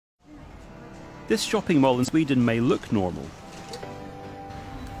This shopping mall in Sweden may look normal,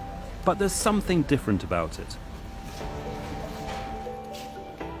 but there's something different about it.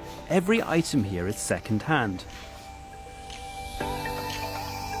 Every item here is second-hand.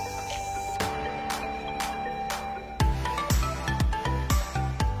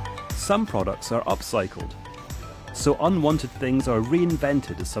 Some products are upcycled, so unwanted things are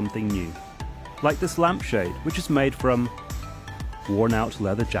reinvented as something new. Like this lampshade, which is made from worn-out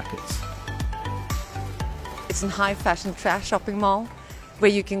leather jackets. It's a high fashion trash shopping mall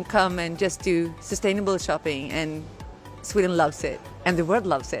where you can come and just do sustainable shopping, and Sweden loves it and the world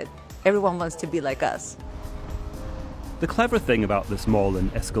loves it. Everyone wants to be like us. The clever thing about this mall in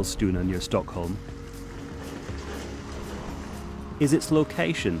Eskilstuna near Stockholm is its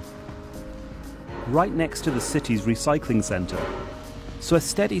location, right next to the city's recycling centre. So a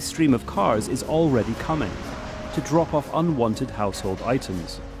steady stream of cars is already coming to drop off unwanted household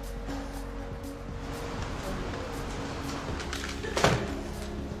items.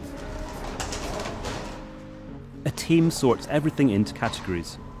 A team sorts everything into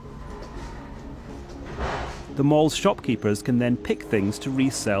categories. The mall's shopkeepers can then pick things to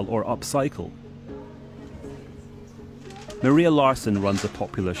resell or upcycle. Maria Larsson runs a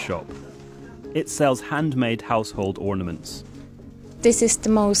popular shop. It sells handmade household ornaments. This is the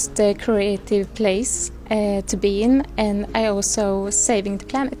most creative place to be in, and I also saving the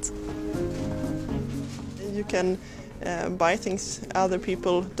planet. You can buy things other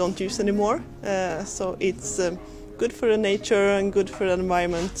people don't use anymore, so it's good for the nature and good for the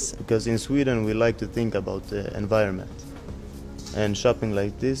environment. Because in Sweden we like to think about the environment, and shopping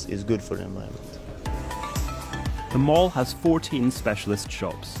like this is good for the environment. The mall has 14 specialist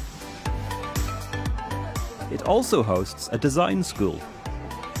shops. It also hosts a design school.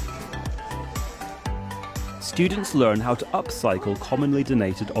 Students learn how to upcycle commonly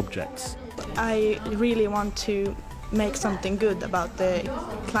donated objects. I really want to make something good about the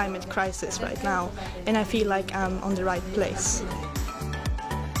climate crisis right now, and I feel like I'm on the right place.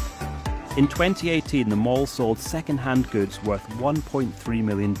 In 2018, the mall sold second-hand goods worth $1.3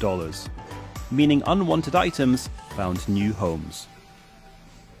 million, meaning unwanted items found new homes.